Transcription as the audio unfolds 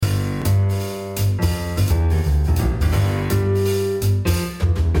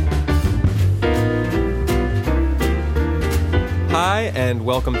and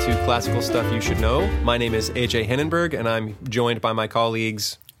welcome to Classical Stuff You Should Know. My name is AJ Hennenberg, and I'm joined by my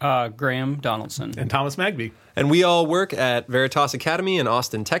colleagues Graham Donaldson. And Thomas Magby. And we all work at Veritas Academy in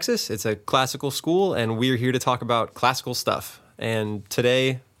Austin, Texas. It's a classical school, and we're here to talk about classical stuff. And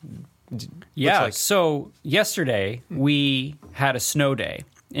today... So yesterday we had a snow day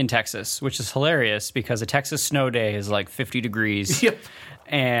in Texas, which is hilarious because a Texas snow day is like 50 degrees. Yep.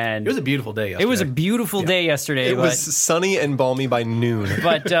 And it was a beautiful day yesterday. It was a beautiful day yesterday. It was sunny and balmy by noon.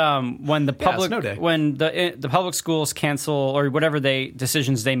 But when the public snow day. when the public schools cancel or whatever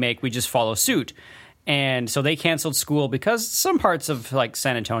decisions they make, we just follow suit. And so they canceled school because some parts of like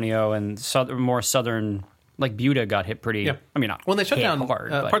San Antonio and more southern like Buda got hit pretty. Yeah. I mean, not when they shut down hard,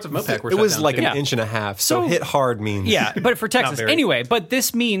 parts of Mopac were it shut was down like too. an inch and a half. So hit hard means but for Texas very. anyway. But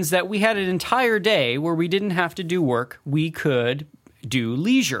this means that we had an entire day where we didn't have to do work. We could do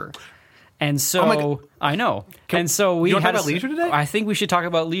leisure. And so I know. And so we you want to had talk about leisure today? I think we should talk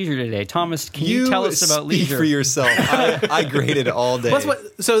about leisure today. Thomas, can you tell us about speak leisure? for yourself. I graded all day.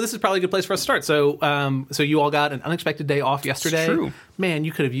 So this is probably a good place for us to start. So so you all got an unexpected day off yesterday. It's true. Man,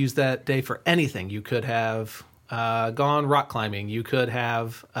 you could have used that day for anything. You could have gone rock climbing. You could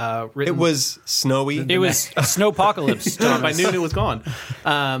have written... It was snowy. It was a snowpocalypse. By noon, it was gone.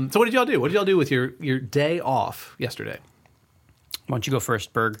 So what did y'all do? What did y'all do with your day off yesterday? Why don't you go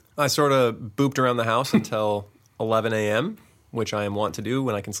first, Berg? I sort of booped around the house until 11 a.m., which I am wont to do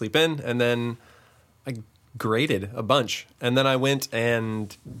when I can sleep in, and then I graded a bunch. And then I went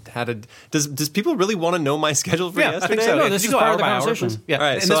and had a... Does people really want to know my schedule for yesterday? I think so. No, Yeah, this did is you go part hour of the by hour, conversation. please? Yeah, All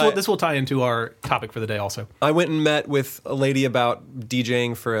right, and so this will tie into our topic for the day also. I went and met with a lady about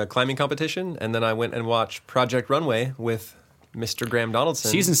DJing for a climbing competition, and then I went and watched Project Runway with Mr. Graham Donaldson.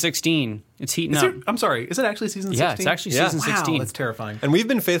 Season 16. It's heating up. I'm sorry, is it actually season 16? Yeah, it's actually season 16. Wow, that's terrifying. And we've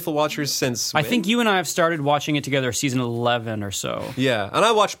been faithful watchers since... I think you and I have started watching it together season 11 or so. Yeah, and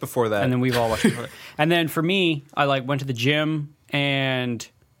I watched before that. And then we've all watched it. And then for me, I went to the gym and,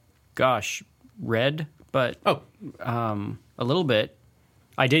 read, but a little bit.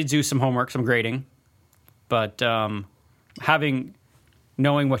 I did do some homework, some grading, but knowing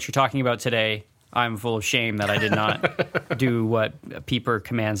what you're talking about today, I'm full of shame that I did not do what Pieper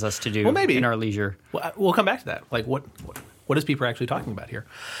commands us to do in our leisure. Well, we'll come back to that. Like, what is Pieper actually talking about here?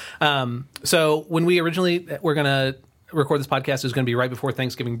 So when we're going to record this podcast, it was going to be right before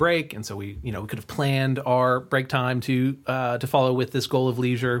Thanksgiving break, and so we could have planned our break time to follow with this goal of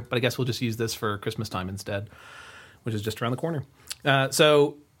leisure, but I guess we'll just use this for Christmas time instead, which is just around the corner.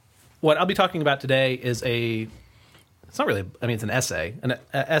 So what I'll be talking about today is it's not really, it's an essay. An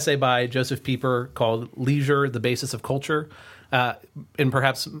essay by Joseph Pieper called Leisure, the Basis of Culture. And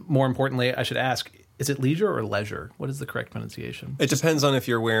perhaps more importantly, I should ask, is it leisure or leisure? What is the correct pronunciation? It depends on if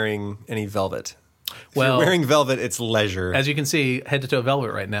you're wearing any velvet. If Well, you're wearing velvet, it's leisure. As you can see, head to toe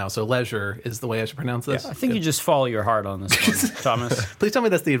velvet right now, so leisure is the way I should pronounce this. I think you just follow your heart on this one, Thomas. Please tell me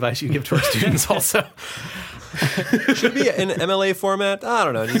that's the advice you give to our students also. Should be in MLA format. I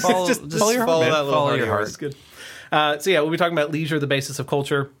don't know. Just follow your heart, man. that little Follow heart your of heart. yours. That's good. We'll be talking about leisure, the basis of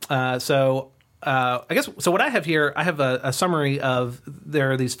culture. I guess, so what I have here, I have a summary of,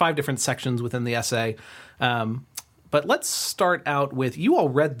 there are these 5 different sections within the essay. But let's start out with, you all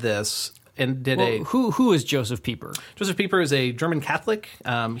read this and did Who is Joseph Pieper? Joseph Pieper is a German Catholic.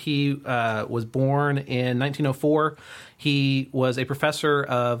 He was born in 1904. He was a professor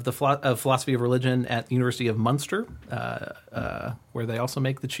of philosophy of religion at the University of Munster, where they also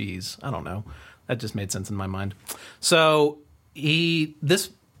make the cheese. I don't know. That just made sense in my mind. So this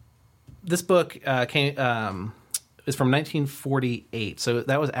book is from 1948. So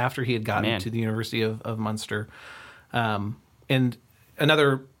that was after he had gotten to the University of Munster. And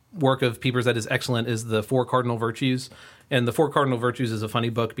another work of Pieper's that is excellent is The Four Cardinal Virtues. And The Four Cardinal Virtues is a funny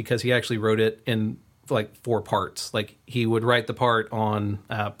book because he actually wrote it in 4 parts. Like, he would write the part on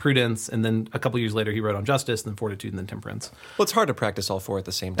prudence, and then a couple years later he wrote on justice, and then fortitude, and then temperance. Well, it's hard to practice all 4 at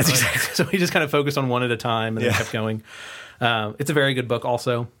the same time. That's exactly. So he just kind of focused on one at a time and then kept going. It's a very good book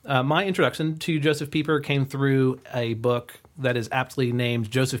also. My introduction to Joseph Pieper came through a book that is aptly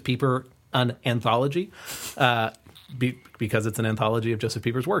named Joseph Pieper, an Anthology. Because it's an anthology of Joseph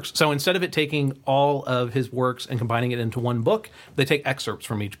Pieper's works. So instead of it taking all of his works and combining it into one book, they take excerpts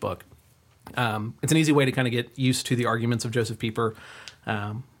from each book. It's an easy way to kind of get used to the arguments of Joseph Pieper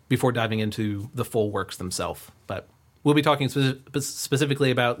before diving into the full works themselves. But we'll be talking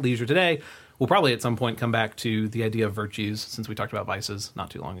specifically about leisure today. We'll probably at some point come back to the idea of virtues, since we talked about vices not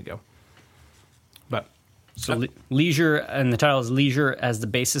too long ago. But So leisure, and the title is Leisure as the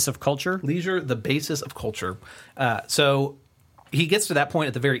Basis of Culture? Leisure, the Basis of Culture. So he gets to that point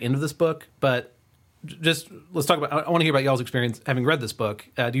at the very end of this book, but just let's talk about. I want to hear about y'all's experience having read this book.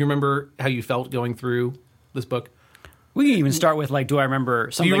 Do you remember how you felt going through this book? We can even start with like, do I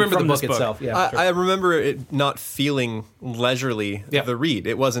remember something? Do you remember from the this book itself? Yeah, I remember it not feeling leisurely. Yeah. The read.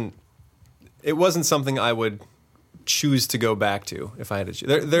 It wasn't something I would choose to go back to if I had to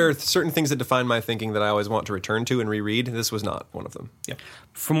choose. There are certain things that define my thinking that I always want to return to and reread. This was not one of them. Yeah.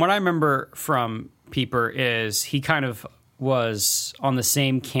 From what I remember from Pieper is he kind of was on the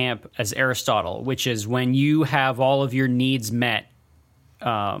same camp as Aristotle, which is when you have all of your needs met,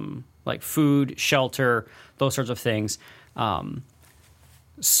 like food, shelter, those sorts of things.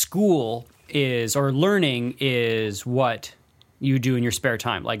 School is, or learning is what you do in your spare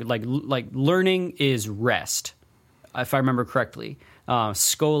time. Like learning is rest, if I remember correctly.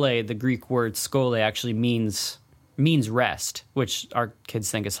 Skole, the Greek word skole, actually means rest, which our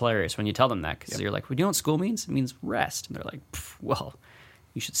kids think is hilarious when you tell them that, because you're like, well, do you know what school means? It means rest. And they're like, well,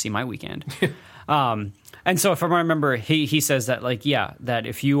 you should see my weekend. And so if I remember, he says that, like, yeah, that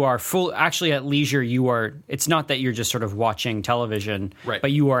if you are actually at leisure, it's not that you're just sort of watching television, right,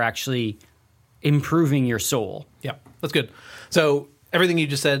 but you are actually improving your soul. Yeah, that's good. So everything you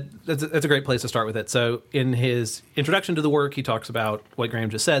just said, that's a great place to start with it. So in his introduction to the work, he talks about what Graham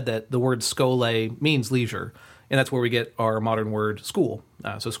just said, that the word skole means leisure. And that's where we get our modern word school.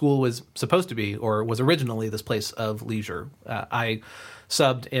 So school was supposed to be, or was originally, this place of leisure. I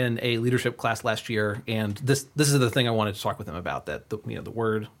subbed in a leadership class last year, and this is the thing I wanted to talk with them about, that the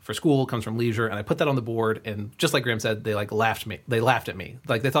word for school comes from leisure, and I put that on the board, and just like Graham said, they laughed at me.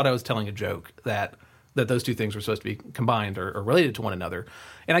 Like, they thought I was telling a joke that those two things were supposed to be combined or related to one another.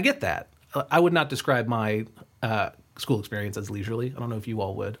 And I get that. I would not describe my school experience as leisurely. I don't know if you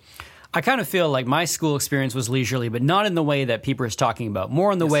all would. I kind of feel like my school experience was leisurely, but not in the way that Pieper is talking about.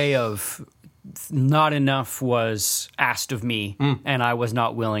 More in the way of not enough was asked of me, and I was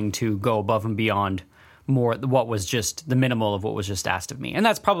not willing to go above and beyond what was just the minimal of what was just asked of me. And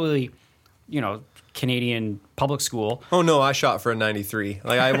that's probably, Canadian public school. Oh no, I shot for a 93.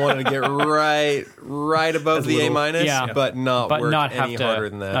 Like, I wanted to get right above the A-, but not work any harder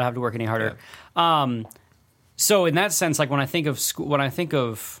than that. Not have to work any harder. Yeah. So in that sense, like, when I think of school, when I think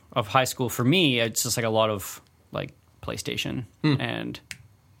of high school, for me, it's just like a lot of like PlayStation and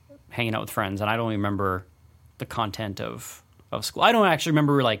hanging out with friends, and I don't even remember the content of school. I don't actually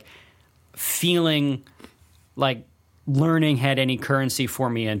remember like feeling like learning had any currency for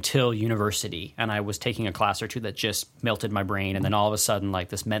me until university, and I was taking a class or two that just melted my brain, and then all of a sudden, like,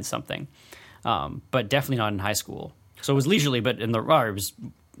 this meant something. But definitely not in high school. So it was leisurely, but it was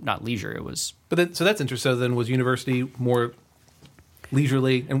not leisure. It was. But then, so that's interesting. So then, was university more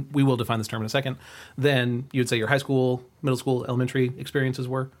leisurely, and we will define this term in a second, than you would say your high school, middle school, elementary experiences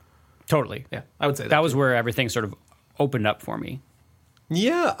were? Totally. Yeah, I would say that was where everything sort of opened up for me.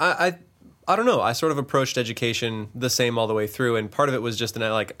 Yeah, I don't know. I sort of approached education the same all the way through, and part of it was just and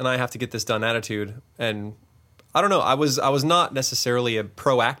I have to get this done attitude. And I don't know. I was not necessarily a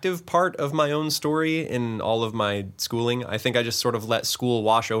proactive part of my own story in all of my schooling. I think I just sort of let school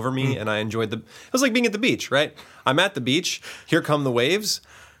wash over me, and I enjoyed it was like being at the beach, right? I'm at the beach. Here come the waves.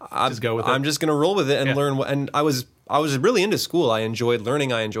 I'm just going to roll with it and learn. And I was really into school. I enjoyed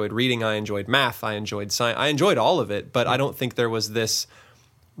learning. I enjoyed reading. I enjoyed math. I enjoyed science. I enjoyed all of it. But I don't think there was this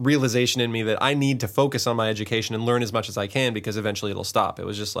realization in me that I need to focus on my education and learn as much as I can, because eventually it'll stop. It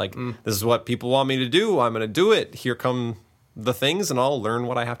was just like, this is what people want me to do. I'm going to do it. Here come the things, and I'll learn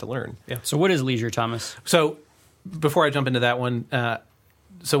what I have to learn. Yeah. So what is leisure, Thomas? So before I jump into that one,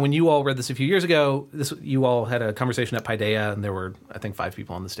 so when you all read this a few years ago, you all had a conversation at Paideia, and there were, I think, 5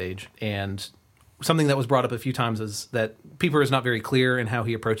 people on the stage. And something that was brought up a few times is that Pieper is not very clear in how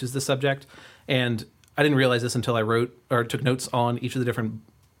he approaches this subject. And I didn't realize this until I wrote or took notes on each of the different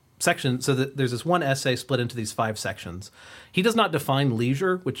sections. So that there's this one essay split into these 5 sections. He does not define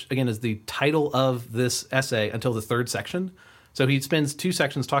leisure, which again is the title of this essay, until the 3rd section. So he spends 2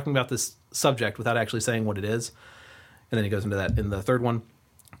 sections talking about this subject without actually saying what it is. And then he goes into that in the 3rd one.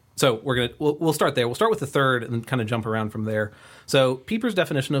 So we'll start there. We'll start with the 3rd and kind of jump around from there. So Pieper's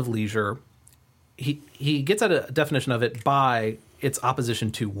definition of leisure, he gets at a definition of it by its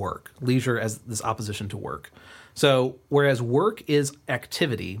opposition to work. Leisure as this opposition to work. So whereas work is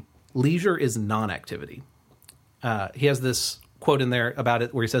activity, leisure is non-activity. He has this quote in there about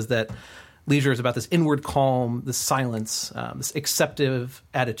it where he says that leisure is about this inward calm, this silence, this acceptive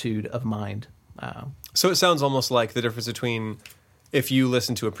attitude of mind. So it sounds almost like the difference between, if you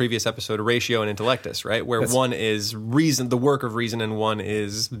listen to a previous episode, Ratio and Intellectus, right? Where one is reason, the work of reason, and one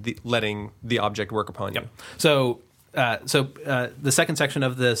is letting the object work upon you. So the second section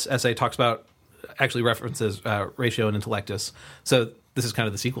of this essay talks about, actually references Ratio and Intellectus. So this is kind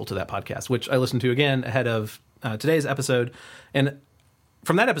of the sequel to that podcast, which I listened to again ahead of today's episode. And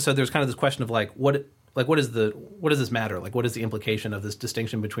from that episode, there's kind of this question of what does this matter? Like, what is the implication of this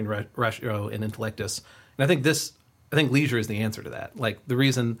distinction between ratio and intellectus? And I think leisure is the answer to that. Like, the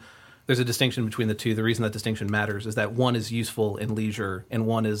reason there's a distinction between the two, the reason that distinction matters is that one is useful in leisure and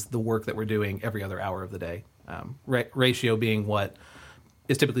one is the work that we're doing every other hour of the day. Ratio being what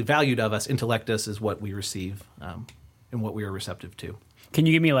is typically valued of us, intellectus is what we receive and what we are receptive to. Can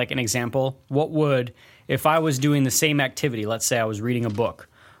you give me like an example? If I was doing the same activity, let's say I was reading a book,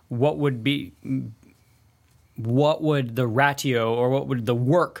 what would the ratio or what would the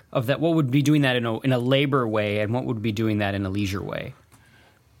work of that, what would be doing that in a labor way and what would be doing that in a leisure way?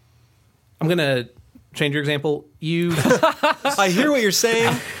 I'm going to change your example. I hear what you're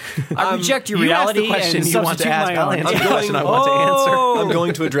saying. I reject your reality you asked the question and you want to substitute ask. my I'll own. answer the question I want to answer. I'm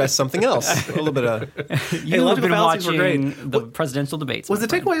going to address something else. A little bit of... You've logical been fallacies were watching great. the presidential debates. Was my the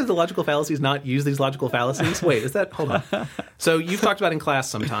friend. takeaway of the logical fallacies not use these logical fallacies? Wait, is that... Hold on. So you've talked about in class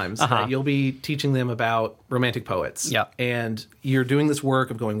sometimes that you'll be teaching them about romantic poets. Yeah. And you're doing this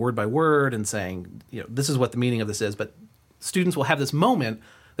work of going word by word and saying, this is what the meaning of this is. But students will have this moment,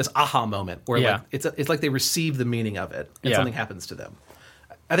 this aha moment, where like, it's like they receive the meaning of it and something happens to them.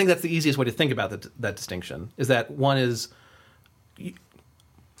 I think that's the easiest way to think about that distinction, is that one is...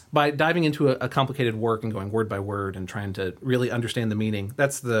 By diving into a complicated work and going word by word and trying to really understand the meaning,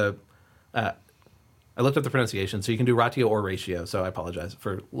 that's the... I looked up the pronunciation, so you can do ratio or ratio, so I apologize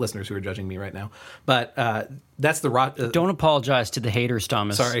for listeners who are judging me right now. But that's the... Don't apologize to the haters,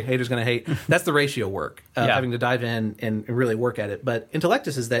 Thomas. Sorry, haters going to hate. That's the ratio work, having to dive in and really work at it. But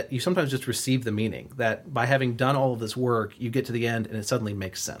intellectus is that you sometimes just receive the meaning, that by having done all of this work, you get to the end and it suddenly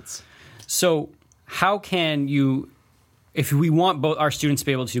makes sense. So how can you... If we want both our students to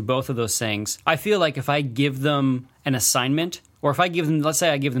be able to do both of those things, I feel like if I give them an assignment, or if I give them, let's say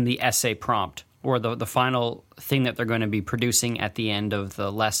I give them the essay prompt, or the final thing that they're going to be producing at the end of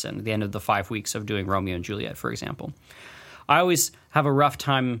the lesson, at the end of the 5 weeks of doing Romeo and Juliet, for example. I always have a rough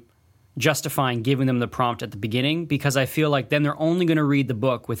time justifying giving them the prompt at the beginning because I feel like then they're only going to read the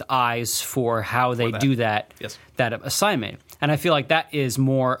book with eyes for how they do that assignment. And I feel like that is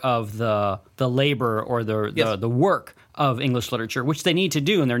more of the labor or the work of English literature, which they need to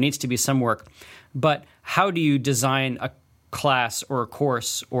do, and there needs to be some work. But how do you design a class or a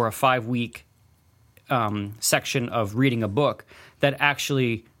course or a 5-week section of reading a book that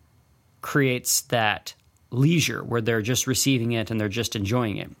actually creates that leisure where they're just receiving it and they're just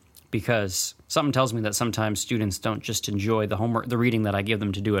enjoying it? Because something tells me that sometimes students don't just enjoy the homework, the reading that I give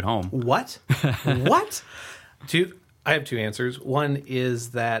them to do at home. What? What? I have two answers. One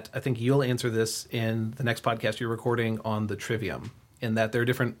is that I think you'll answer this in the next podcast you're recording on the Trivium, in that there are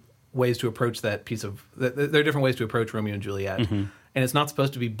different ways to approach that piece of... There are different ways to approach Romeo and Juliet. Mm-hmm. And it's not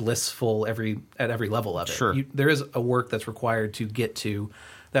supposed to be blissful at every level of it. Sure. There is a work that's required to get to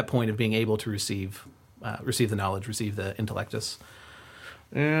that point of being able to receive the knowledge, receive the intellectus.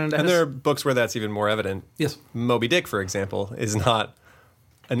 And there are books where that's even more evident. Yes. Moby Dick, for example, is not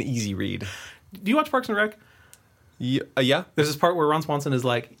an easy read. Do you watch Parks and Rec? Yeah. There's this part where Ron Swanson is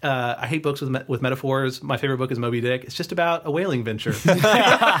like, I hate books with metaphors. My favorite book is Moby Dick. It's just about a whaling venture. And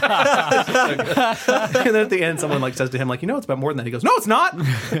then at the end, someone says to him, it's about more than that. He goes, no, it's not. I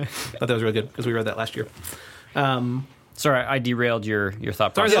thought that was really good because we read that last year. Sorry, I derailed your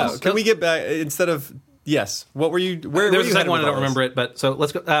thought process. Yeah, can we get back, instead of... Yes. What were you... There's a second one, I don't remember it, but so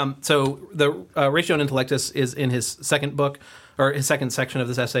let's go. So the Ratio and Intellectus is in his second book, or his second section of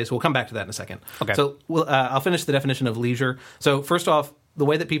this essay, so we'll come back to that in a second. Okay. So I'll finish the definition of leisure. So first off, the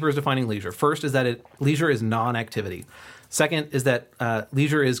way that Pieper is defining leisure. First is that leisure is non-activity. Second is that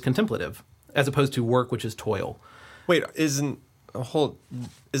leisure is contemplative, as opposed to work, which is toil. Wait, isn't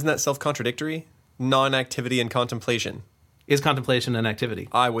that self-contradictory? Non-activity and contemplation. Is contemplation an activity?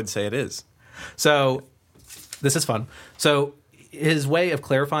 I would say it is. So this is fun. So his way of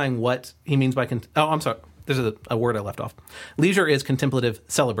clarifying what he means by... I'm sorry. There's a word I left off. Leisure is contemplative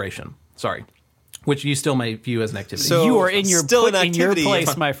celebration. Sorry. Which you still may view as an activity. So you are in your place,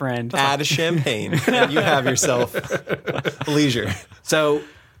 if my friend. Add a champagne and you have yourself leisure. So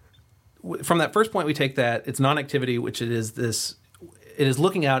from that first point, we take that it's non-activity, which it is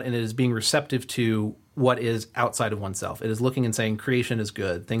looking out and it is being receptive to what is outside of oneself. It is looking and saying creation is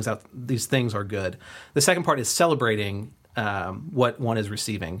good. These things are good. The second part is celebrating what one is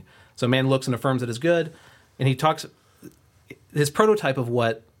receiving. So man looks and affirms it as good, and he talks his prototype of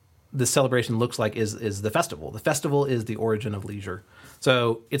what the celebration looks like is the festival. The festival is the origin of leisure.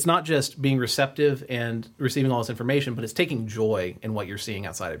 So it's not just being receptive and receiving all this information, but it's taking joy in what you're seeing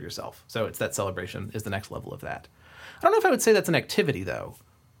outside of yourself. So it's that celebration is the next level of that. I don't know if I would say that's an activity, though.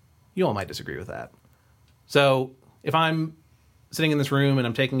 You all might disagree with that. So if I'm sitting in this room and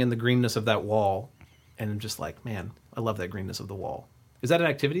I'm taking in the greenness of that wall, and I'm just like, man, I love that greenness of the wall. Is that an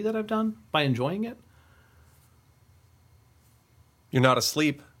activity that I've done by enjoying it? You're not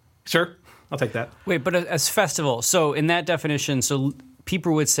asleep. Sure, I'll take that. Wait, but as festival, so in that definition, so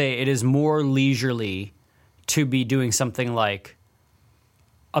people would say it is more leisurely to be doing something like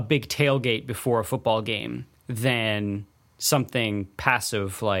a big tailgate before a football game than something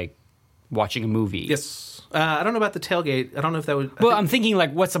passive like watching a movie. Yes. I don't know about the tailgate. I don't know if that would... Well, I'm thinking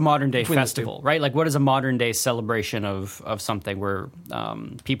like what's a modern day festival, right? Like what is a modern day celebration of something where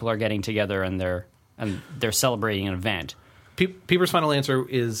people are getting together and they're celebrating an event. Pieper's final answer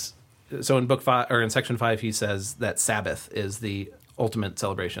is, so in book 5 or in section 5, he says that Sabbath is the ultimate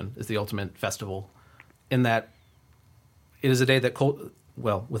celebration, is the ultimate festival, in that it is a day that,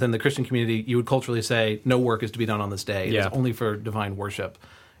 within the Christian community, you would culturally say no work is to be done on this day. It is only for divine worship.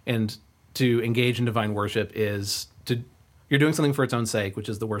 And to engage in divine worship is you're doing something for its own sake, which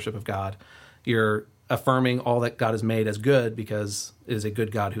is the worship of God. You're affirming all that God has made as good because it is a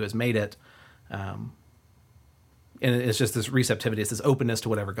good God who has made it. And it's just this receptivity, it's this openness to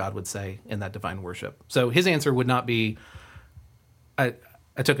whatever God would say in that divine worship. So his answer would not be, I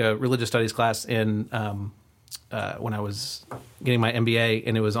took a religious studies class in when I was getting my MBA,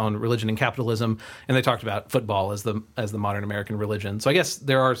 and it was on religion and capitalism, and they talked about football as the modern American religion. So I guess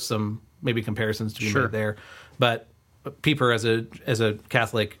there are some maybe comparisons to be made there. But Pieper, as a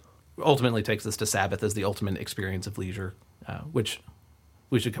Catholic, ultimately takes this to Sabbath as the ultimate experience of leisure, which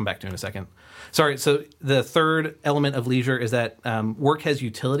we should come back to in a second. Sorry, so the third element of leisure is that work has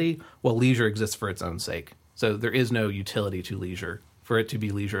utility while leisure exists for its own sake. So there is no utility to leisure. For it to be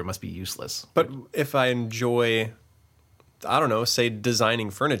leisure, it must be useless. But if I enjoy, I don't know, say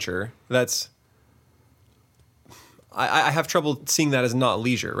designing furniture, I have trouble seeing that as not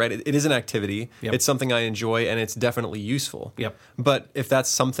leisure, right? It is an activity. Yep. It's something I enjoy, and it's definitely useful. Yep. But if that's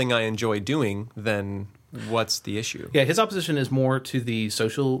something I enjoy doing, then what's the issue? Yeah, his opposition is more to the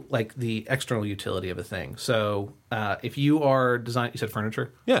social, like the external utility of a thing. So if you are designing, you said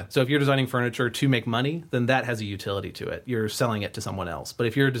furniture? Yeah. So if you're designing furniture to make money, then that has a utility to it. You're selling it to someone else. But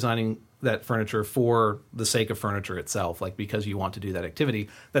if you're designing that furniture for the sake of furniture itself, like because you want to do that activity,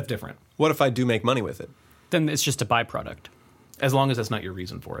 that's different. What if I do make money with it? Then it's just a byproduct. As long as that's not your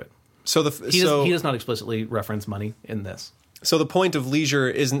reason for it. So he does not explicitly reference money in this. So the point of leisure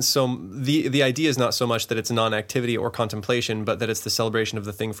isn't the idea is not so much that it's a non-activity or contemplation, but that it's the celebration of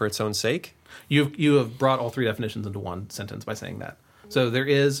the thing for its own sake. You have brought all three definitions into one sentence by saying that. So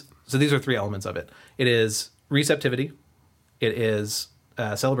these are three elements of it. It is receptivity, it is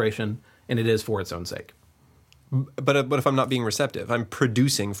celebration, and it is for its own sake. But if I'm not being receptive, I'm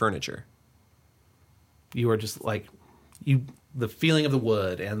producing furniture. You are just like the feeling of the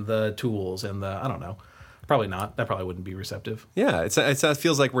wood and the tools and I don't know. Probably not. That probably wouldn't be receptive. Yeah, it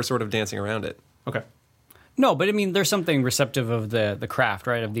feels like we're sort of dancing around it. Okay. No, but I mean, there's something receptive of the craft,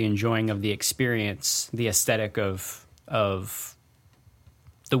 right? Of the enjoying of the experience, the aesthetic of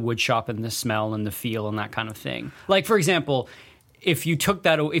the wood shop and the smell and the feel and that kind of thing. Like, for example, if you took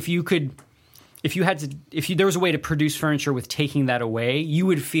that, if there was a way to produce furniture with taking that away, you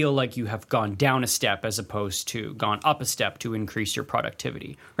would feel like you have gone down a step as opposed to gone up a step to increase your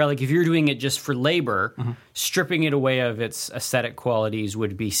productivity, right? Like if you're doing it just for labor, stripping it away of its aesthetic qualities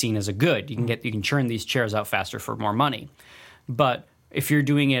would be seen as a good. You can churn these chairs out faster for more money. But if you're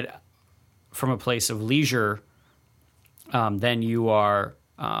doing it from a place of leisure, then you've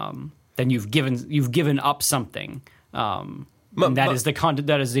given up something. And that is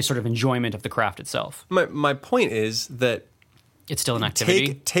the sort of enjoyment of the craft itself. My point is that it's still an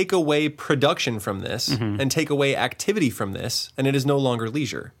activity. Take away production from this and take away activity from this, and it is no longer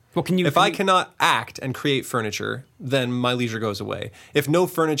leisure. Well, if I cannot act and create furniture, then my leisure goes away. If no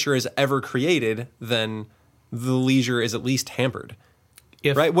furniture is ever created, then the leisure is at least hampered.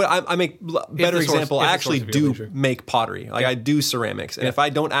 Right? I make better example. I actually do make pottery. Like I do ceramics, and if I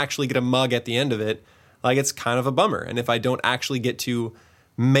don't actually get a mug at the end of it, like it's kind of a bummer. And if I don't actually get to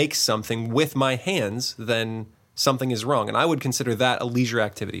make something with my hands, then something is wrong. And I would consider that a leisure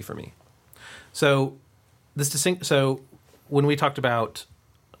activity for me. So when we talked about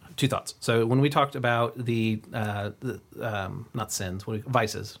two thoughts. So when we talked about the not sins,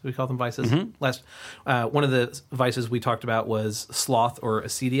 vices, we call them vices. One of the vices we talked about was sloth or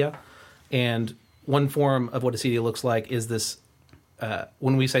acedia, and one form of what acedia looks like is this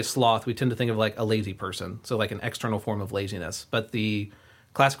when we say sloth, we tend to think of like a lazy person, so like an external form of laziness. But the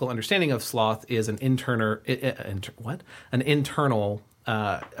classical understanding of sloth is an internal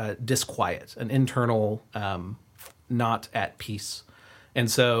disquiet, an internal not at peace. And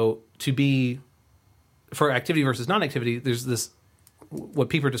so to be for activity versus non-activity, there's this what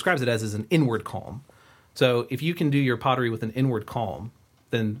Pieper describes it as is an inward calm. So if you can do your pottery with an inward calm,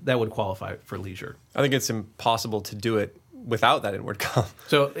 then that would qualify for leisure. I think it's impossible to do it without that inward calm.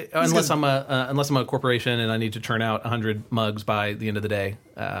 So unless I'm a corporation and I need to churn out 100 mugs by the end of the day,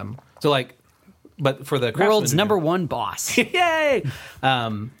 but for the world's number one boss, yay!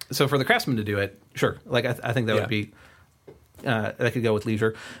 So for the craftsman to do it, sure. Like I think that would be that could go with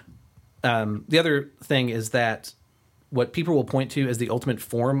leisure. The other thing is that what people will point to as the ultimate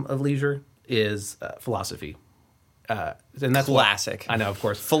form of leisure is philosophy. And that's classic. I know, of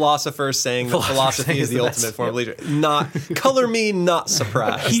course. Philosophers saying that philosophy is the ultimate form of leisure. Not color me not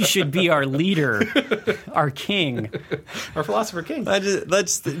surprised. He should be our leader, our king, our philosopher king.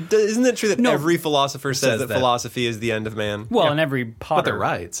 Isn't it true that every philosopher says that philosophy is the end of man? Well, and every potter. But they're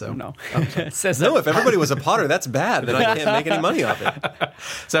right. So no, it says no. If everybody was a potter, that's bad. Then I can't make any money off it.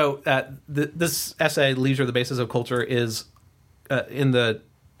 So this essay, "Leisure: The Basis of Culture," is in the.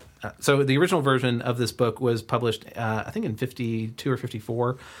 So the original version of this book was published, I think, in 52 or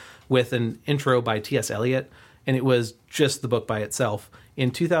 54, with an intro by T.S. Eliot, and it was just the book by itself.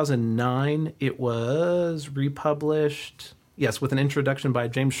 In 2009, it was republished, yes, with an introduction by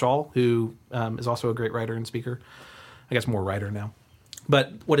James Shaw, who is also a great writer and speaker. I guess more writer now.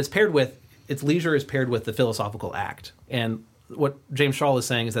 But what it's paired with, its leisure is paired with the philosophical act. And what James Shaw is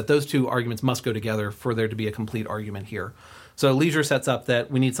saying is that those two arguments must go together for there to be a complete argument here. So leisure sets up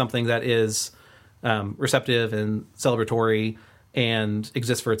that we need something that is receptive and celebratory and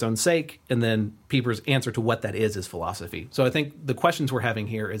exists for its own sake, and then Pieper's answer to what that is philosophy. So I think the questions we're having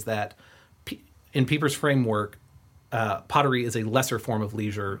here is that in Pieper's framework, pottery is a lesser form of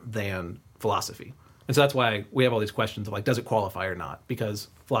leisure than philosophy. And so that's why we have all these questions of like, does it qualify or not? Because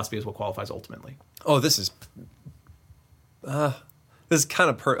philosophy is what qualifies ultimately. Oh, this is kind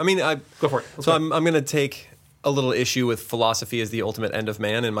of go for it. So I'm going to take a little issue with philosophy as the ultimate end of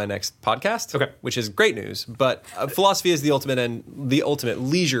man in my next podcast, okay, which is great news. But philosophy is the ultimate end, the ultimate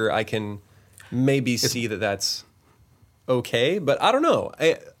leisure. I can maybe see that's okay, but I don't know.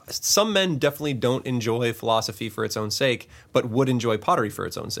 Some men definitely don't enjoy philosophy for its own sake, but would enjoy pottery for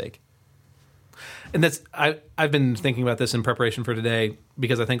its own sake. And I've been thinking about this in preparation for today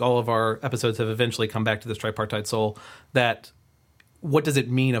because I think all of our episodes have eventually come back to this tripartite soul. That what does it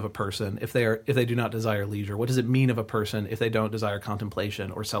mean of a person if they do not desire leisure? What does it mean of a person if they don't desire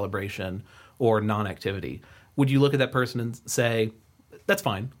contemplation or celebration or non-activity? Would you look at that person and say, that's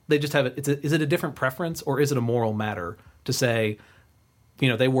fine. They just have it. Is it a different preference or is it a moral matter to say,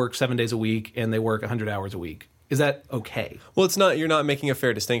 they work 7 days a week and they work 100 hours a week? Is that okay? Well, it's not. You're not making a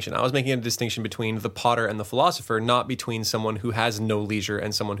fair distinction. I was making a distinction between the potter and the philosopher, not between someone who has no leisure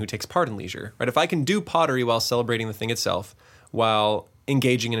and someone who takes part in leisure. Right? If I can do pottery while celebrating the thing itself, while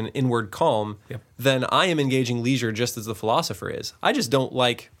engaging in an inward calm, then I am engaging leisure just as the philosopher is. I don't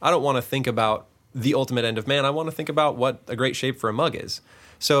want to think about the ultimate end of man. I want to think about what a great shape for a mug is.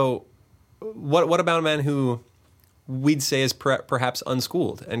 So what about a man who we'd say is perhaps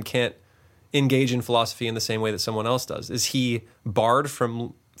unschooled and can't engage in philosophy in the same way that someone else does? Is he barred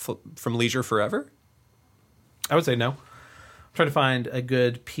from leisure forever? I would say no. I'm trying to find a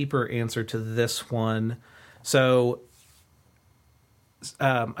good Pieper answer to this one. So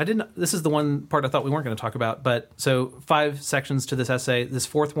this is the one part I thought we weren't going to talk about, but so 5 sections to this essay. This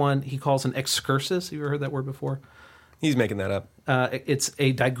fourth one he calls an excursus. Have you ever heard that word before? He's making that up. It's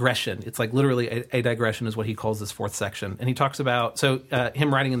a digression. It's like literally a digression is what he calls this fourth section. And he talks about,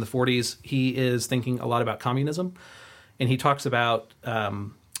 him writing in the 40s, he is thinking a lot about communism. And he talks about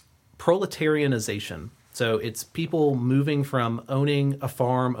proletarianization. So it's people moving from owning a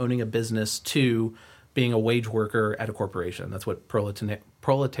farm, owning a business, to being a wage worker at a corporation. That's what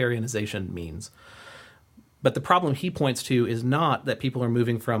proletarianization means. But the problem he points to is not that people are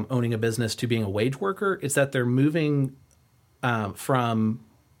moving from owning a business to being a wage worker. It's that they're moving from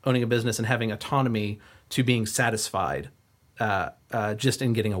owning a business and having autonomy to being satisfied just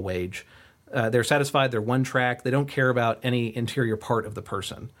in getting a wage. They're satisfied. They're one track. They don't care about any interior part of the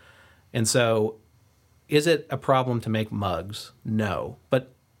person. And so is it a problem to make mugs? No.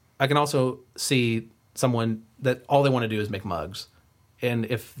 But I can also see someone that all they want to do is make mugs. And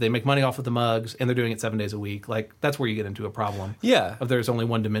if they make money off of the mugs and they're doing it 7 days a week, like that's where you get into a problem. Yeah. Of there's only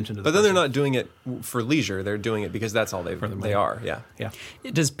one dimension to the But then they're not doing it for leisure. They're doing it because that's all they are. Yeah.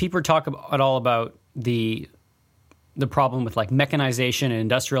 Does Pieper talk at all about the the problem with like mechanization and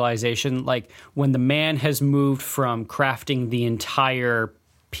industrialization. Like when the man has moved from crafting the entire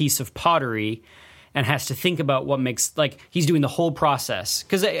piece of pottery and has to think about what makes, like he's doing the whole process.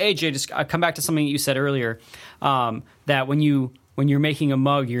 Because AJ, just I come back to something that you said earlier, that when you're making a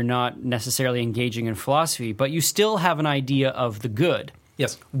mug, you're not necessarily engaging in philosophy, but you still have an idea of the good.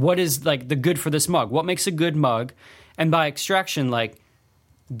 Yes. What is like the good for this mug? What makes a good mug? And by extraction, like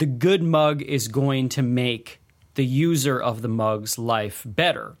the good mug is going to make the user of the mug's life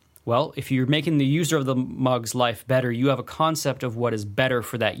better. Well, if you're making the user of the mug's life better, you have a concept of what is better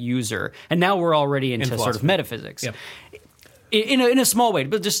for that user. And now we're already into sort of metaphysics. Yep. In a small way,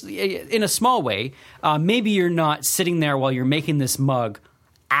 but just in a small way, maybe you're not sitting there while you're making this mug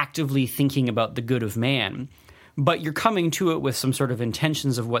actively thinking about the good of man, but you're coming to it with some sort of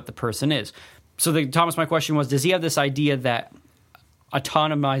intentions of what the person is. So, Thomas, my question was, does he have this idea that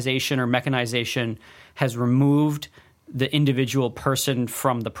autonomization or mechanization has removed the individual person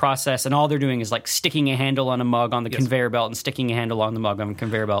from the process, and all they're doing is like sticking a handle on a mug on the conveyor belt and sticking a handle on the mug on the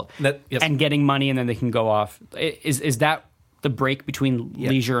conveyor belt and getting money, and then they can go off? Is that the break between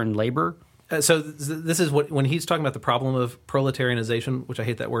leisure and labor? So this is what, when he's talking about the problem of proletarianization, which I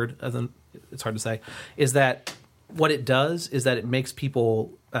hate that word, it's hard to say, is that what it does is that it makes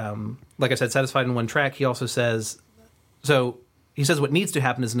people, like I said, satisfied in one track. He also says, he says what needs to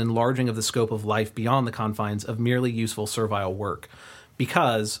happen is an enlarging of the scope of life beyond the confines of merely useful servile work,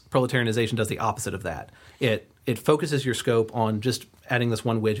 because proletarianization does the opposite of that. It focuses your scope on just adding this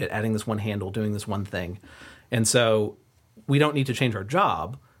one widget, adding this one handle, doing this one thing. And so we don't need to change our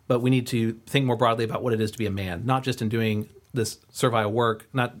job, but we need to think more broadly about what it is to be a man, not just in doing this servile work,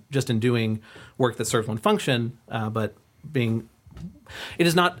 not just in doing work that serves one function, but being...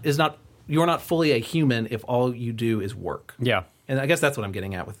 You're not fully a human if all you do is work. Yeah. And I guess that's what I'm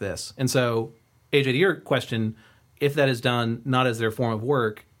getting at with this. And so, AJ, to your question, if that is done not as their form of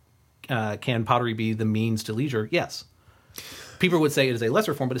work, can pottery be the means to leisure? Yes. People would say it is a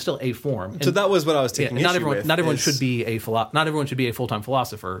lesser form, but it's still a form. And so that was what I was taking issue with. Not everyone should be a full-time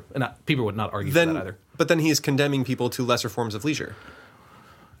philosopher. And people would not argue for that either. But then he is condemning people to lesser forms of leisure.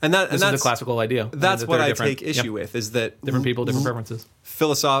 This is a classical idea. That's what I take issue with, is that different people, different preferences.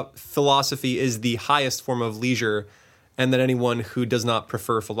 Philosophy is the highest form of leisure, and that anyone who does not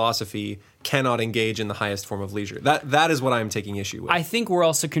prefer philosophy cannot engage in the highest form of leisure. That is what I'm taking issue with. I think we're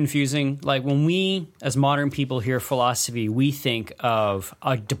also confusing, like when we, as modern people, hear philosophy, we think of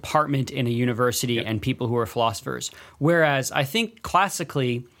a department in a university and people who are philosophers. Whereas I think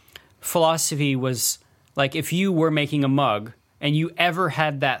classically, philosophy was like if you were making a mug and you ever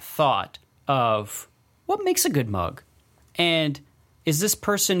had that thought of what makes a good mug? And is this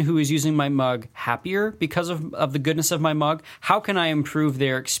person who is using my mug happier because of the goodness of my mug? How can I improve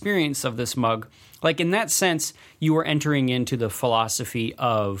their experience of this mug? Like in that sense, you are entering into the philosophy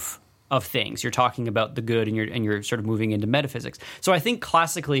of things. You're talking about the good, and you're sort of moving into metaphysics. So I think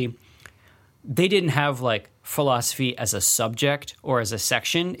classically, they didn't have like philosophy as a subject or as a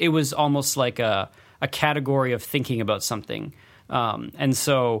section. It was almost like a category of thinking about something. And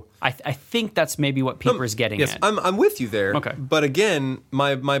so I think that's maybe what Pieper is getting at. I'm with you there. Okay. But again,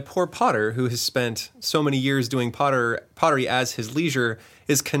 my poor potter, who has spent so many years doing pottery as his leisure,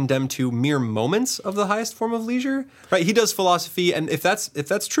 is condemned to mere moments of the highest form of leisure. Right? He does philosophy, and if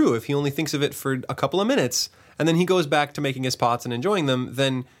that's true, if he only thinks of it for a couple of minutes, and then he goes back to making his pots and enjoying them,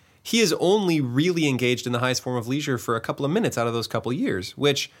 then he is only really engaged in the highest form of leisure for a couple of minutes out of those couple of years,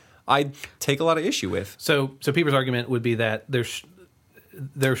 which I take a lot of issue with. So Pieper's argument would be that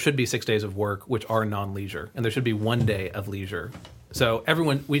there should be 6 days of work which are non-leisure, and there should be 1 day of leisure. So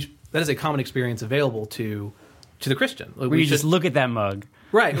that is a common experience available to the Christian. Where you just look at that mug,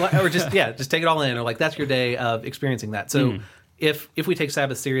 right? Or just take it all in, or like that's your day of experiencing that. So if we take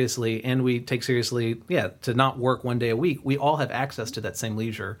Sabbath seriously, and we take seriously to not work 1 day a week, we all have access to that same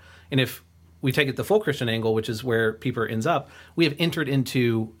leisure. And if we take it the full Christian angle, which is where Pieper ends up, we have entered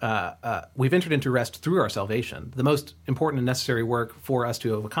into rest through our salvation. The most important and necessary work for us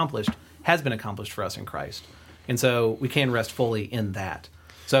to have accomplished has been accomplished for us in Christ, and so we can rest fully in that.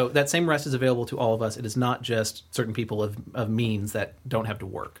 So that same rest is available to all of us. It is not just certain people of means that don't have to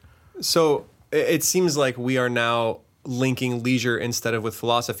work. So it seems like we are now linking leisure instead of with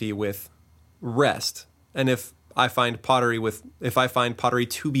philosophy with rest, and if I find pottery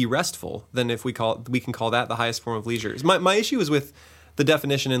to be restful, then we can call that the highest form of leisure. My issue is with the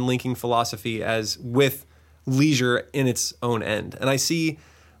definition and linking philosophy as with leisure in its own end. And I see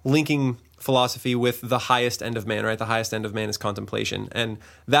linking philosophy with the highest end of man, right? The highest end of man is contemplation. And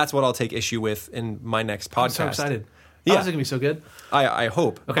that's what I'll take issue with in my next podcast. I'm so excited. Yeah. This is going to be so good. I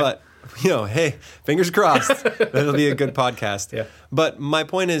hope. Okay. But hey, fingers crossed. That'll be a good podcast. Yeah. But my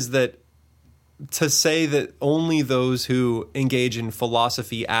point is that to say that only those who engage in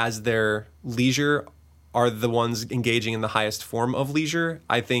philosophy as their leisure are the ones engaging in the highest form of leisure,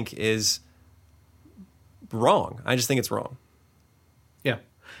 I think is wrong. I just think it's wrong. Yeah.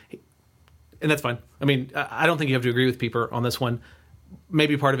 And that's fine. I mean, I don't think you have to agree with Pieper on this one.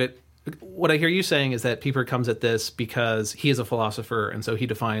 Maybe part of it, what I hear you saying is that Pieper comes at this because he is a philosopher, and so he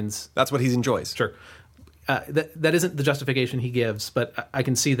defines... That's what he enjoys. Sure. That isn't the justification he gives, but I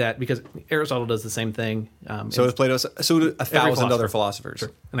can see that because Aristotle does the same thing. So does Plato. So do 1,000 other philosophers.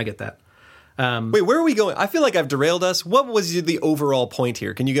 Sure. And I get that. Wait, where are we going? I feel like I've derailed us. What was the overall point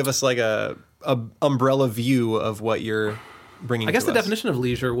here? Can you give us like a umbrella view of what you're bringing I guess to the us? definition of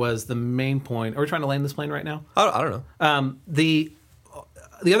leisure was the main point. Are we trying to land this plane right now? I don't know.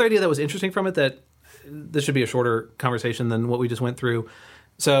 The other idea that was interesting from it, that this should be a shorter conversation than what we just went through.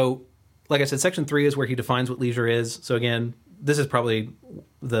 So, like I said, section 3 is where he defines what leisure is. So again, this is probably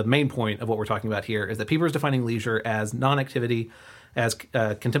the main point of what we're talking about here, is that Pieper is defining leisure as non-activity, as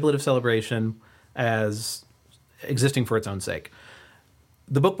contemplative celebration, as existing for its own sake.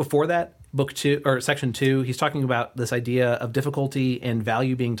 The book before that, book 2 or section 2, he's talking about this idea of difficulty and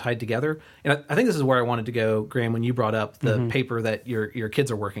value being tied together. And I think this is where I wanted to go, Graham, when you brought up the paper that your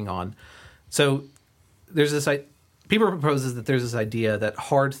kids are working on. So there's this Pieper proposes that there's this idea that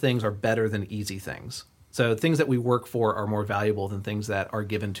hard things are better than easy things. So things that we work for are more valuable than things that are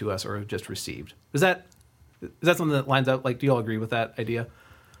given to us or just received. Is that something that lines up? Like, do you all agree with that idea?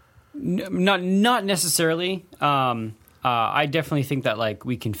 Not necessarily. I definitely think that like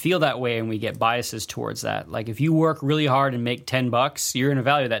we can feel that way and we get biases towards that. Like if you work really hard and make $10, you're going to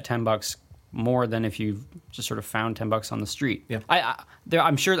value that $10 more than if you just sort of found $10 on the street. Yeah.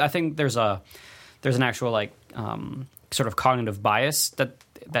 I'm sure. I think there's an actual like sort of cognitive bias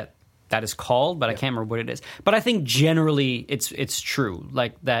that is called, but I can't remember what it is. But I think generally it's true.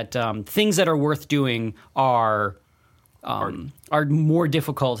 Like that things that are worth doing are more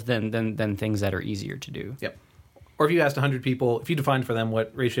difficult than things that are easier to do. Yep. Or if you asked 100 people, if you defined for them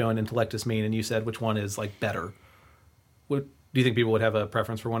what ratio and intellectus mean, and you said which one is like better, do you think people would have a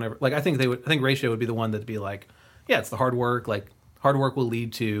preference for one? Like I think they would. I think ratio would be the one that'd be like, yeah, it's the hard work. Like hard work will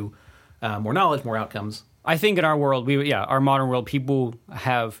lead to more knowledge, more outcomes. I think in our world, our modern world, people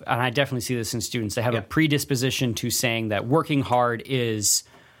have, and I definitely see this in students, they have a predisposition to saying that working hard is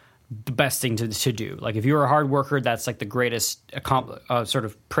the best thing to do. Like if you're a hard worker, that's like the greatest sort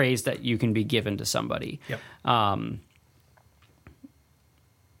of praise that you can be given to somebody. Yep.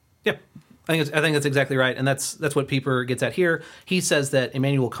 Yep. I think that's exactly right, and that's what Pieper gets at here. He says that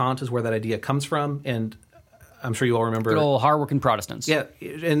Immanuel Kant is where that idea comes from, and I'm sure you all remember good old hardworking Protestants. Yeah,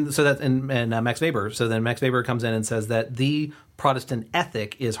 and so that and Max Weber. So then Max Weber comes in and says that the Protestant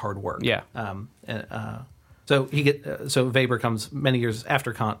ethic is hard work. Yeah. So Weber comes many years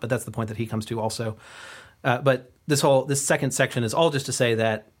after Kant, but that's the point that he comes to also. But this second section is all just to say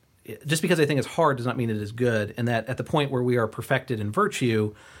that just because I think it's hard does not mean it is good, and that at the point where we are perfected in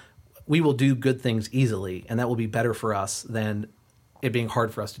virtue, we will do good things easily, and that will be better for us than it being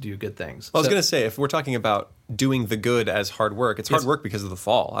hard for us to do good things. I was going to say, if we're talking about doing the good as hard work, it's hard work because of the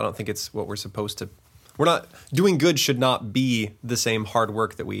fall. I don't think it's what we're supposed to. We're not doing good should not be the same hard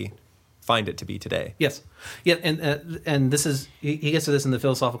work that we find it to be today. Yes, yeah, and this is he gets to this in the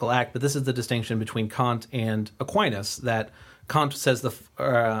Philosophical Act, but this is the distinction between Kant and Aquinas. That Kant says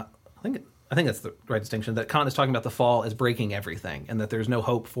I think that's the right distinction. That Kant is talking about the fall as breaking everything, and that there's no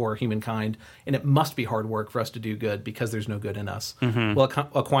hope for humankind, and it must be hard work for us to do good because there's no good in us. Mm-hmm. Well,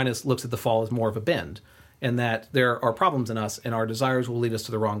 Aquinas looks at the fall as more of a bend, and that there are problems in us, and our desires will lead us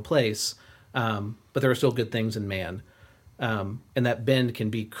to the wrong place, but there are still good things in man. And that bend can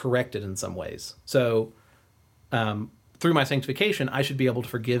be corrected in some ways. So through my sanctification, I should be able to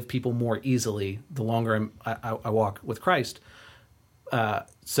forgive people more easily the longer I walk with Christ.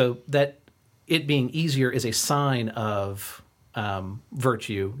 So that it being easier is a sign of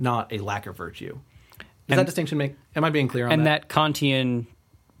virtue, not a lack of virtue. Does that distinction am I being clear on that? And that Kantian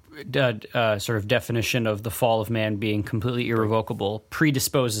sort of definition of the fall of man being completely irrevocable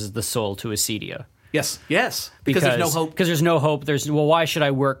predisposes the soul to acedia. Yes. Because there's no hope. Because there's no hope. Why should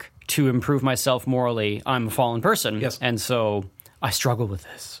I work to improve myself morally? I'm a fallen person. Yes. And so I struggle with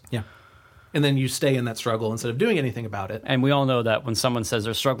this. Yeah. And then you stay in that struggle instead of doing anything about it. And we all know that when someone says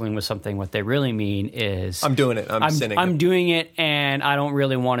they're struggling with something, what they really mean is... I'm doing it. I'm sinning. I'm doing it, and I don't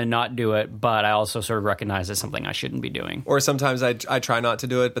really want to not do it, but I also sort of recognize it's something I shouldn't be doing. Or sometimes I try not to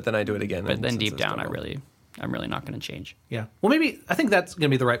do it, but then I do it again. But then deep down, I'm really not going to change. Yeah. Well, maybe I think that's going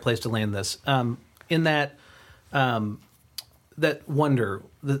to be the right place to land this. In that that wonder,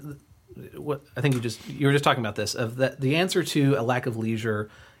 what I think you were just talking about this, of that the answer to a lack of leisure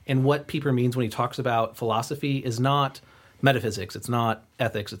and what Pieper means when he talks about philosophy is not metaphysics, it's not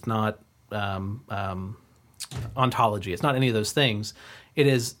ethics, it's not ontology, it's not any of those things. It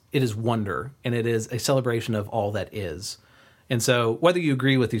is wonder, and it is a celebration of all that is. And so whether you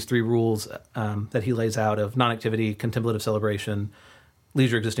agree with these three rules that he lays out of non-activity, contemplative celebration,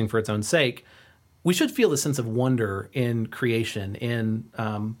 leisure existing for its own sake, we should feel a sense of wonder in creation, in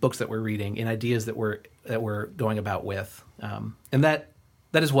books that we're reading, in ideas that we're going about with. And that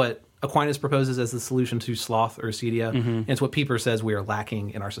is what Aquinas proposes as the solution to sloth or acedia, and it's what Pieper says we are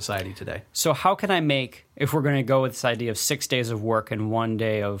lacking in our society today. So how can I make, if we're going to go with this idea of 6 days of work and 1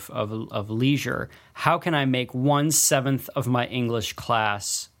 day of leisure, how can I make 1/7 of my English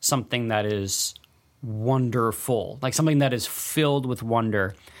class something that is wonderful, like something that is filled with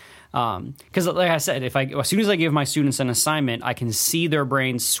wonder? Because like I said, as soon as I give my students an assignment, I can see their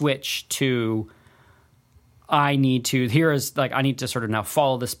brains switch to, I need to sort of now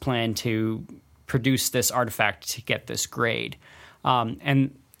follow this plan to produce this artifact to get this grade.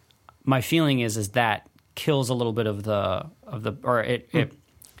 And my feeling is that kills a little bit of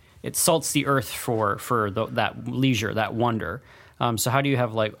it salts the earth for that leisure, that wonder. So how do you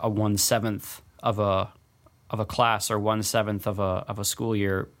have like a 1/7 of a class or 1/7 of a school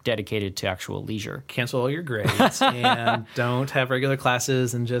year dedicated to actual leisure? Cancel all your grades and don't have regular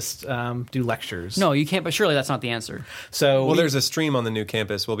classes and just do lectures. No, you can't. But surely that's not the answer. So there's a stream on the new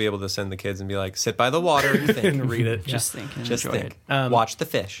campus. We'll be able to send the kids and be like, sit by the water and think. and read it. Just think and Just enjoy think. it. Watch the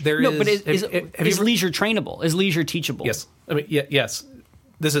fish. But is leisure trainable? Is leisure teachable? Yes. I mean, yes.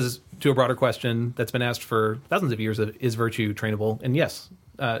 This is to a broader question that's been asked for thousands of years: is virtue trainable? And yes.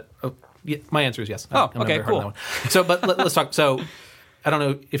 Yeah, my answer is yes. Okay, cool. So, but let's talk. So, I don't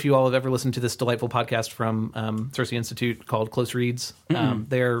know if you all have ever listened to this delightful podcast from Circe Institute called Close Reads.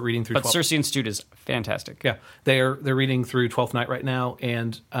 They're reading through. But Circe Institute is fantastic. Yeah, they're reading through Twelfth Night right now,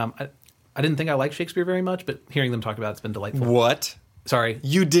 and I didn't think I liked Shakespeare very much, but hearing them talk about it's been delightful. What? Sorry.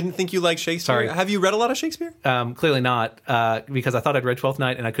 You didn't think you liked Shakespeare? Sorry. Have you read a lot of Shakespeare? Clearly not, because I thought I'd read Twelfth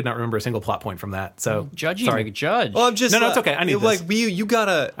Night and I could not remember a single plot point from that. So Judgy, sorry. judge. Well, I'm just No, it's okay. I need this. like you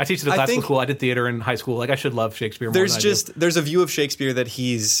gotta. I teach at a classical school. I did theater in high school. Like I should love Shakespeare more There's than I do. there's a view of Shakespeare that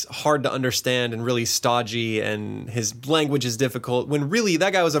he's hard to understand and really stodgy, and his language is difficult. When really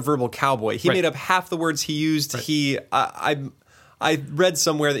that guy was a verbal cowboy. He Right. made up half the words he used. Right. I read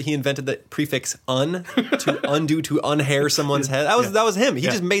somewhere that he invented the prefix "un" to undo, to unhair someone's head. That was him. He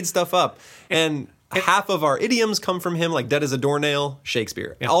just made stuff up. And half of our idioms come from him, like "dead as a doornail,"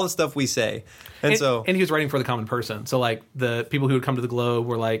 Shakespeare. Yeah. All the stuff we say. And he was writing for the common person. So like the people who would come to the Globe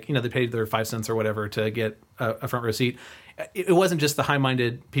were like, they paid their 5 cents or whatever to get a front row seat. It wasn't just the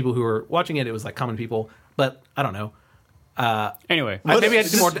high-minded people who were watching it. It was like common people. But I don't know. Anyway, Maybe I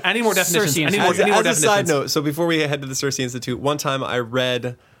need more definitions. I need more As definitions. a side note, so before we head to the Circe Institute, one time I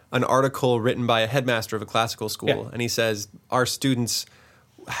read an article written by a headmaster of a classical school, and he says, our students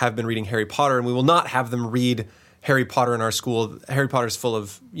have been reading Harry Potter, and we will not have them read Harry Potter in our school. Harry Potter's full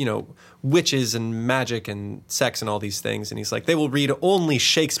of, witches and magic and sex and all these things. And he's like, they will read only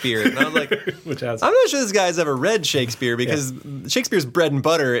Shakespeare. And I was like, I'm not sure this guy's ever read Shakespeare, because Shakespeare's bread and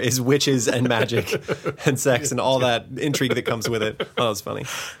butter is witches and magic and sex and all that intrigue that comes with it. Oh, it's funny.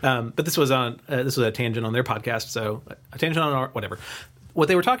 But this was a tangent on their podcast, so a tangent on our whatever. What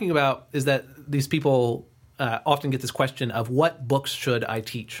they were talking about is that these people often get this question of what books should I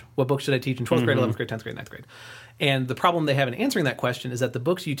teach? What books should I teach in 12th grade, 11th grade, 10th grade, 9th grade? And the problem they have in answering that question is that the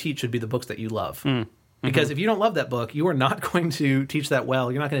books you teach should be the books that you love. Because if you don't love that book, you are not going to teach that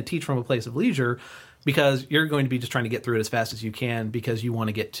well. You're not going to teach from a place of leisure, because you're going to be just trying to get through it as fast as you can, because you want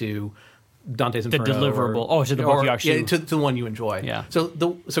to get to Dante's Inferno. The deliverable. To the book you actually... to the one you enjoy. Yeah. So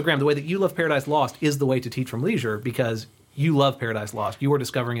Graham, the way that you love Paradise Lost is the way to teach from leisure, because you love Paradise Lost. You are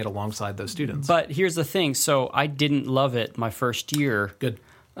discovering it alongside those students. But here's the thing. So I didn't love it my first year. Good.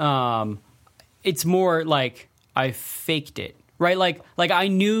 It's more like I faked it, right? Like I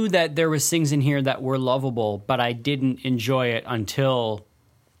knew that there was things in here that were lovable, but I didn't enjoy it until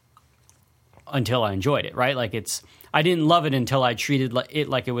I enjoyed it, right? Like I didn't love it until I treated it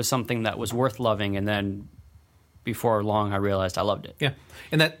like it was something that was worth loving, and then before long I realized I loved it. Yeah,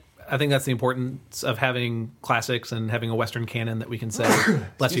 and I think that's the importance of having classics and having a Western canon that we can say,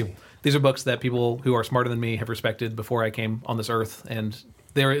 bless you. These are books that people who are smarter than me have respected before I came on this earth, and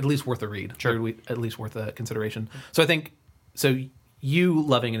they're at least worth a read. Sure. They're at least worth a consideration. So I think, you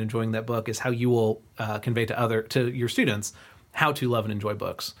loving and enjoying that book is how you will convey to your students how to love and enjoy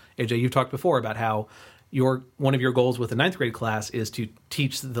books. AJ, you've talked before about how one of your goals with the 9th grade class is to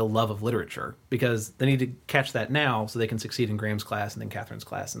teach the love of literature, because they need to catch that now so they can succeed in Graham's class and then Catherine's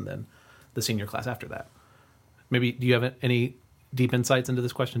class and then the senior class after that. Maybe, do you have any deep insights into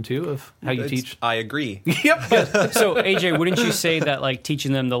this question too, of how you teach? I agree. Yep. So AJ, wouldn't you say that like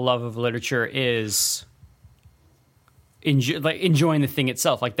teaching them the love of literature is enjoying the thing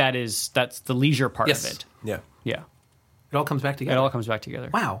itself? Like that's the leisure part Yes. of it. Yeah. Yeah. It all comes back It together. all comes back together.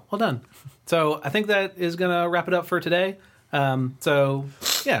 Wow, well done. So I think that is going to wrap it up for today. So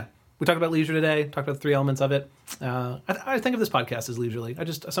yeah, we talked about leisure today, talked about the 3 elements of it. I think of this podcast as leisurely. I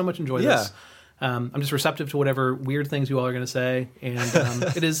just so much enjoy this. I'm just receptive to whatever weird things you all are going to say, and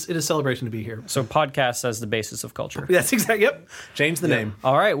it is a celebration to be here. So podcast as the basis of culture. That's exactly. Yep. Change the name.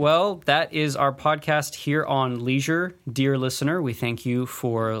 All right. Well, that is our podcast here on Leisure. Dear listener, we thank you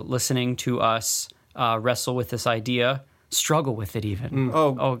for listening to us wrestle with this idea, struggle with it even.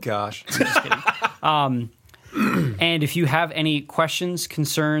 Oh gosh. Just kidding. And if you have any questions,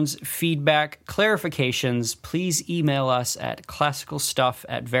 concerns, feedback, clarifications, please email us at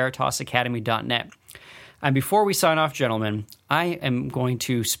classicalstuff@veritasacademy.net. And before we sign off, gentlemen, I am going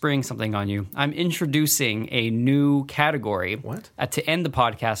to spring something on you. I'm introducing a new category to end the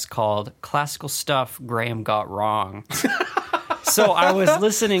podcast called Classical Stuff Graham Got Wrong. So I was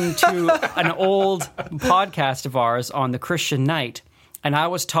listening to an old podcast of ours on the Christian Night, and I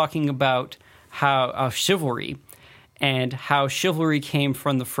was talking about how chivalry, and how chivalry came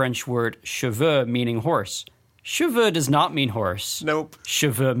from the French word cheveux, meaning horse. Cheveux does not mean horse. Nope.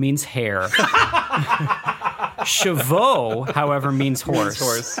 Cheveux means hair. Chevaux, however, means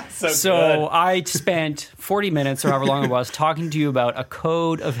horse. So I spent 40 minutes, or however long it was, talking to you about a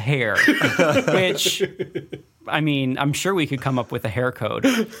code of hair, which, I mean, I'm sure we could come up with a hair code.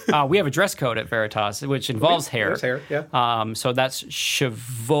 We have a dress code at Veritas, which involves hair. There's hair, yeah. So that's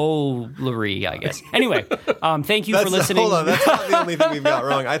chivalry, I guess. Anyway, thank you for listening. Hold on, that's not the only thing we've got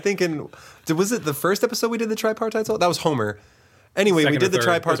wrong. I think was it the first episode we did the tripartite soul? That was Homer. Anyway, we did the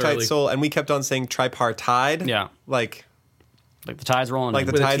tripartite soul, and we kept on saying tripartite. Yeah. Like the tide's rolling. Like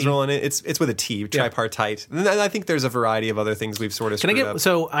the tide's rolling in. It's with a T, tripartite. And I think there's a variety of other things we've sort of screwed up.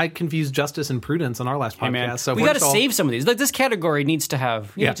 So I confused justice and prudence on our last podcast. Hey man, so we got to save some of these. Like this category needs to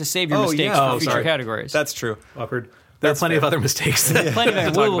have. You need to save your mistakes for future categories. That's true. Awkward. There are plenty of other mistakes. Plenty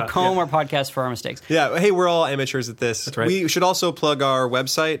of we'll comb our podcast for our mistakes. Yeah. Hey, we're all amateurs at this. That's right. We should also plug our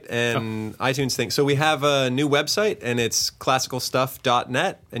website and iTunes thing. So we have a new website, and it's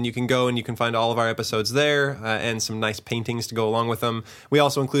classicalstuff.net, and you can go and you can find all of our episodes there and some nice paintings to go along with them. We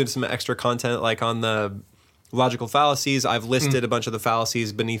also included some extra content, like on the logical fallacies. I've listed a bunch of the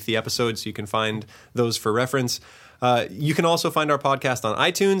fallacies beneath the episode, so you can find those for reference. You can also find our podcast on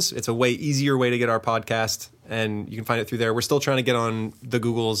iTunes. It's a way easier way to get our podcast, and you can find it through there. We're still trying to get on the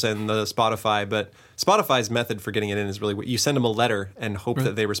Googles and the Spotify, but Spotify's method for getting it in is really you send them a letter and hope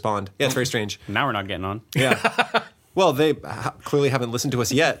that they respond. Yeah, it's very strange. Now we're not getting on. Yeah. Well, they clearly haven't listened to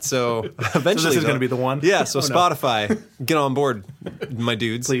us yet, so eventually so this is going to be the one? Yeah, so Spotify, get on board, my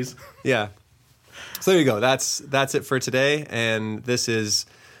dudes. Please. Yeah. So there you go. That's it for today, and this is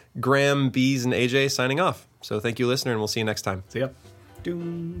Graham, Bees, and AJ signing off. So thank you, listener, and we'll see you next time. See ya.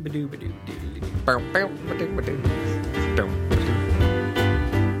 Doom, ba-doo, ba-doo, doo, doo, doo. Bow, bow, ba-doo, ba-doo. Boom.